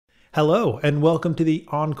Hello, and welcome to the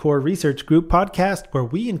Encore Research Group podcast, where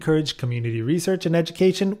we encourage community research and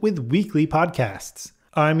education with weekly podcasts.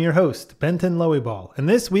 I'm your host, Benton Loeyball, and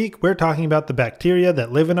this week we're talking about the bacteria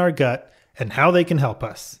that live in our gut and how they can help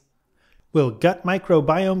us. Will gut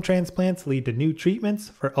microbiome transplants lead to new treatments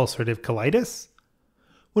for ulcerative colitis?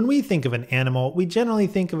 When we think of an animal, we generally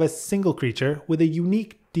think of a single creature with a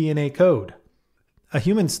unique DNA code. A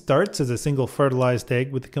human starts as a single fertilized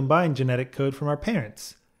egg with the combined genetic code from our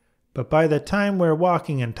parents. But by the time we're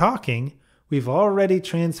walking and talking, we've already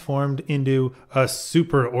transformed into a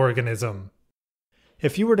superorganism.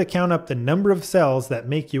 If you were to count up the number of cells that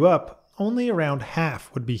make you up, only around half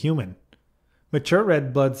would be human. Mature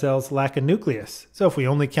red blood cells lack a nucleus, so if we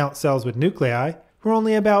only count cells with nuclei, we're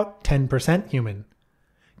only about 10% human.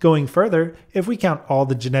 Going further, if we count all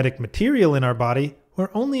the genetic material in our body, we're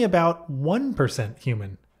only about 1%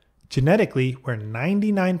 human. Genetically, we're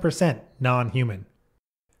 99% non-human.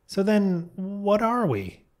 So then, what are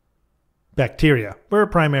we? Bacteria. We're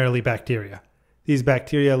primarily bacteria. These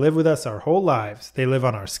bacteria live with us our whole lives. They live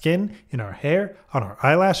on our skin, in our hair, on our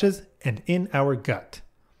eyelashes, and in our gut.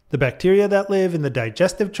 The bacteria that live in the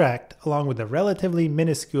digestive tract, along with the relatively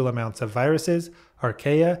minuscule amounts of viruses,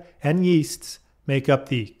 archaea, and yeasts, make up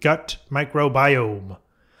the gut microbiome.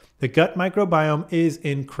 The gut microbiome is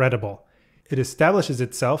incredible. It establishes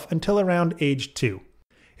itself until around age 2.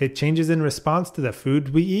 It changes in response to the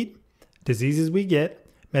food we eat, diseases we get,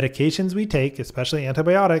 medications we take, especially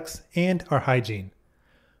antibiotics, and our hygiene.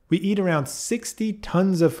 We eat around 60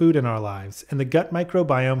 tons of food in our lives, and the gut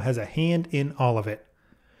microbiome has a hand in all of it.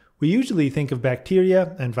 We usually think of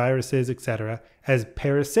bacteria and viruses, etc., as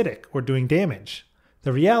parasitic or doing damage.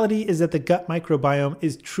 The reality is that the gut microbiome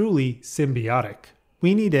is truly symbiotic.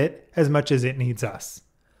 We need it as much as it needs us.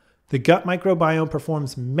 The gut microbiome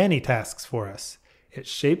performs many tasks for us. It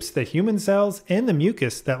shapes the human cells and the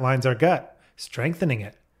mucus that lines our gut, strengthening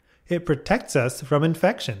it. It protects us from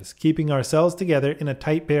infections, keeping our cells together in a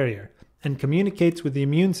tight barrier, and communicates with the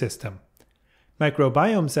immune system.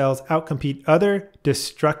 Microbiome cells outcompete other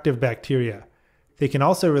destructive bacteria. They can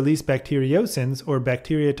also release bacteriocins or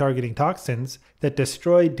bacteria-targeting toxins that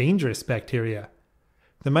destroy dangerous bacteria.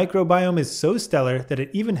 The microbiome is so stellar that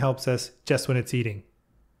it even helps us just when it's eating.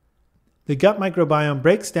 The gut microbiome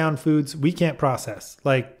breaks down foods we can't process,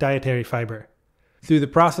 like dietary fiber. Through the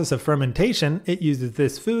process of fermentation, it uses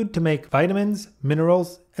this food to make vitamins,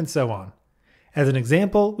 minerals, and so on. As an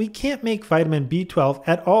example, we can't make vitamin B12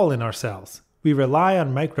 at all in our cells. We rely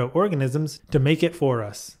on microorganisms to make it for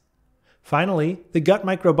us. Finally, the gut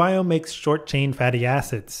microbiome makes short-chain fatty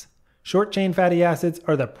acids. Short-chain fatty acids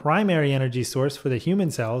are the primary energy source for the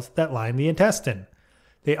human cells that line the intestine.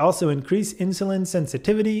 They also increase insulin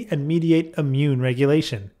sensitivity and mediate immune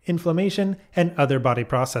regulation, inflammation, and other body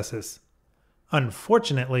processes.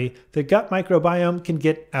 Unfortunately, the gut microbiome can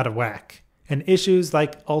get out of whack, and issues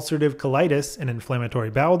like ulcerative colitis and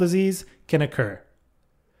inflammatory bowel disease can occur.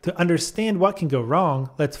 To understand what can go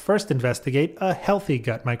wrong, let's first investigate a healthy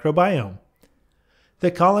gut microbiome.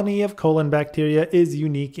 The colony of colon bacteria is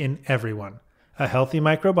unique in everyone. A healthy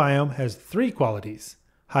microbiome has 3 qualities: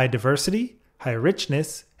 high diversity, high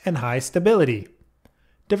richness, and high stability.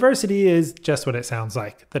 Diversity is just what it sounds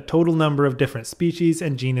like, the total number of different species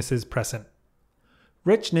and genuses present.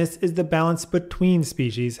 Richness is the balance between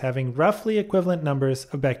species having roughly equivalent numbers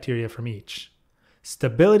of bacteria from each.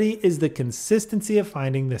 Stability is the consistency of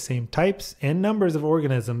finding the same types and numbers of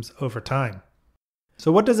organisms over time.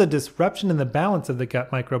 So what does a disruption in the balance of the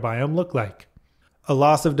gut microbiome look like? A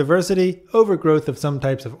loss of diversity, overgrowth of some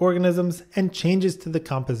types of organisms, and changes to the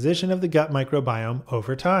composition of the gut microbiome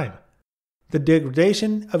over time. The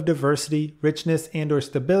degradation of diversity, richness, and/or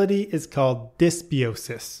stability is called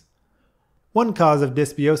dysbiosis. One cause of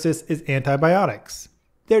dysbiosis is antibiotics.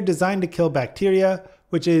 They're designed to kill bacteria,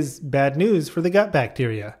 which is bad news for the gut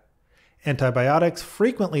bacteria. Antibiotics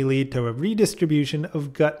frequently lead to a redistribution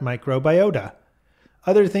of gut microbiota.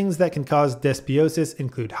 Other things that can cause dysbiosis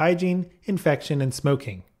include hygiene, infection, and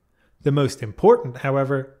smoking. The most important,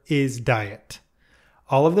 however, is diet.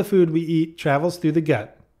 All of the food we eat travels through the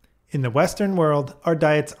gut. In the Western world, our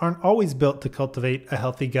diets aren't always built to cultivate a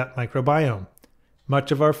healthy gut microbiome.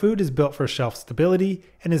 Much of our food is built for shelf stability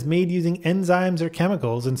and is made using enzymes or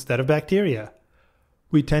chemicals instead of bacteria.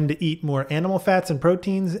 We tend to eat more animal fats and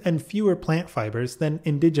proteins and fewer plant fibers than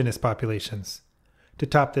indigenous populations. To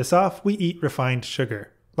top this off, we eat refined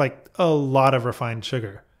sugar, like a lot of refined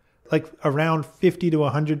sugar, like around 50 to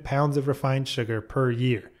 100 pounds of refined sugar per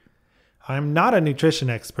year. I'm not a nutrition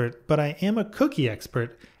expert, but I am a cookie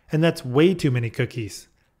expert, and that's way too many cookies.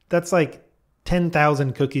 That's like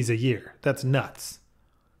 10,000 cookies a year. That's nuts.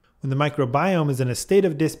 When the microbiome is in a state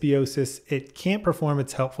of dysbiosis, it can't perform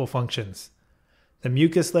its helpful functions. The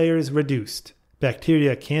mucus layer is reduced,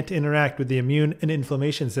 bacteria can't interact with the immune and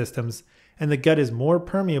inflammation systems, and the gut is more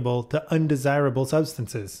permeable to undesirable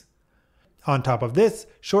substances. On top of this,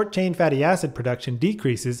 short-chain fatty acid production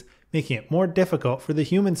decreases, making it more difficult for the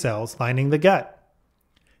human cells lining the gut.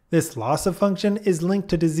 This loss of function is linked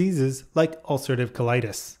to diseases like ulcerative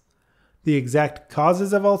colitis. The exact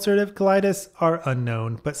causes of ulcerative colitis are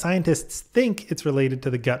unknown, but scientists think it's related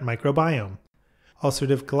to the gut microbiome.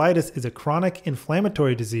 Ulcerative colitis is a chronic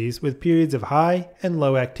inflammatory disease with periods of high and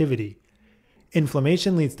low activity.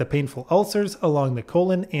 Inflammation leads to painful ulcers along the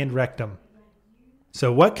colon and rectum.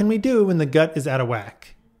 So what can we do when the gut is out of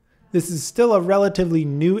whack? This is still a relatively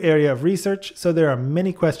new area of research, so there are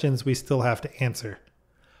many questions we still have to answer.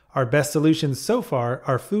 Our best solutions so far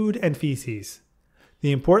are food and feces.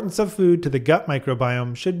 The importance of food to the gut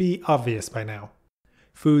microbiome should be obvious by now.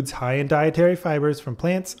 Foods high in dietary fibers from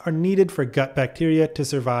plants are needed for gut bacteria to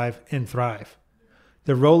survive and thrive.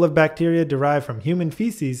 The role of bacteria derived from human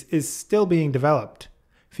feces is still being developed.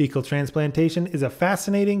 Fecal transplantation is a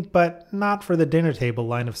fascinating but not for the dinner table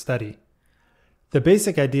line of study. The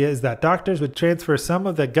basic idea is that doctors would transfer some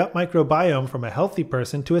of the gut microbiome from a healthy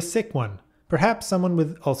person to a sick one, perhaps someone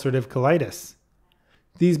with ulcerative colitis.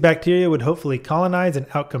 These bacteria would hopefully colonize and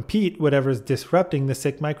outcompete whatever's disrupting the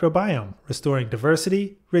sick microbiome, restoring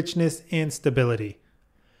diversity, richness, and stability.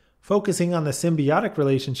 Focusing on the symbiotic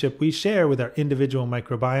relationship we share with our individual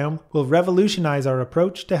microbiome will revolutionize our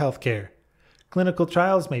approach to healthcare. Clinical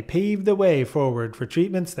trials may pave the way forward for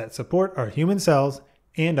treatments that support our human cells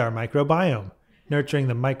and our microbiome, nurturing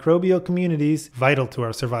the microbial communities vital to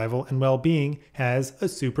our survival and well-being as a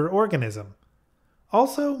superorganism.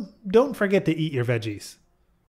 Also, don't forget to eat your veggies.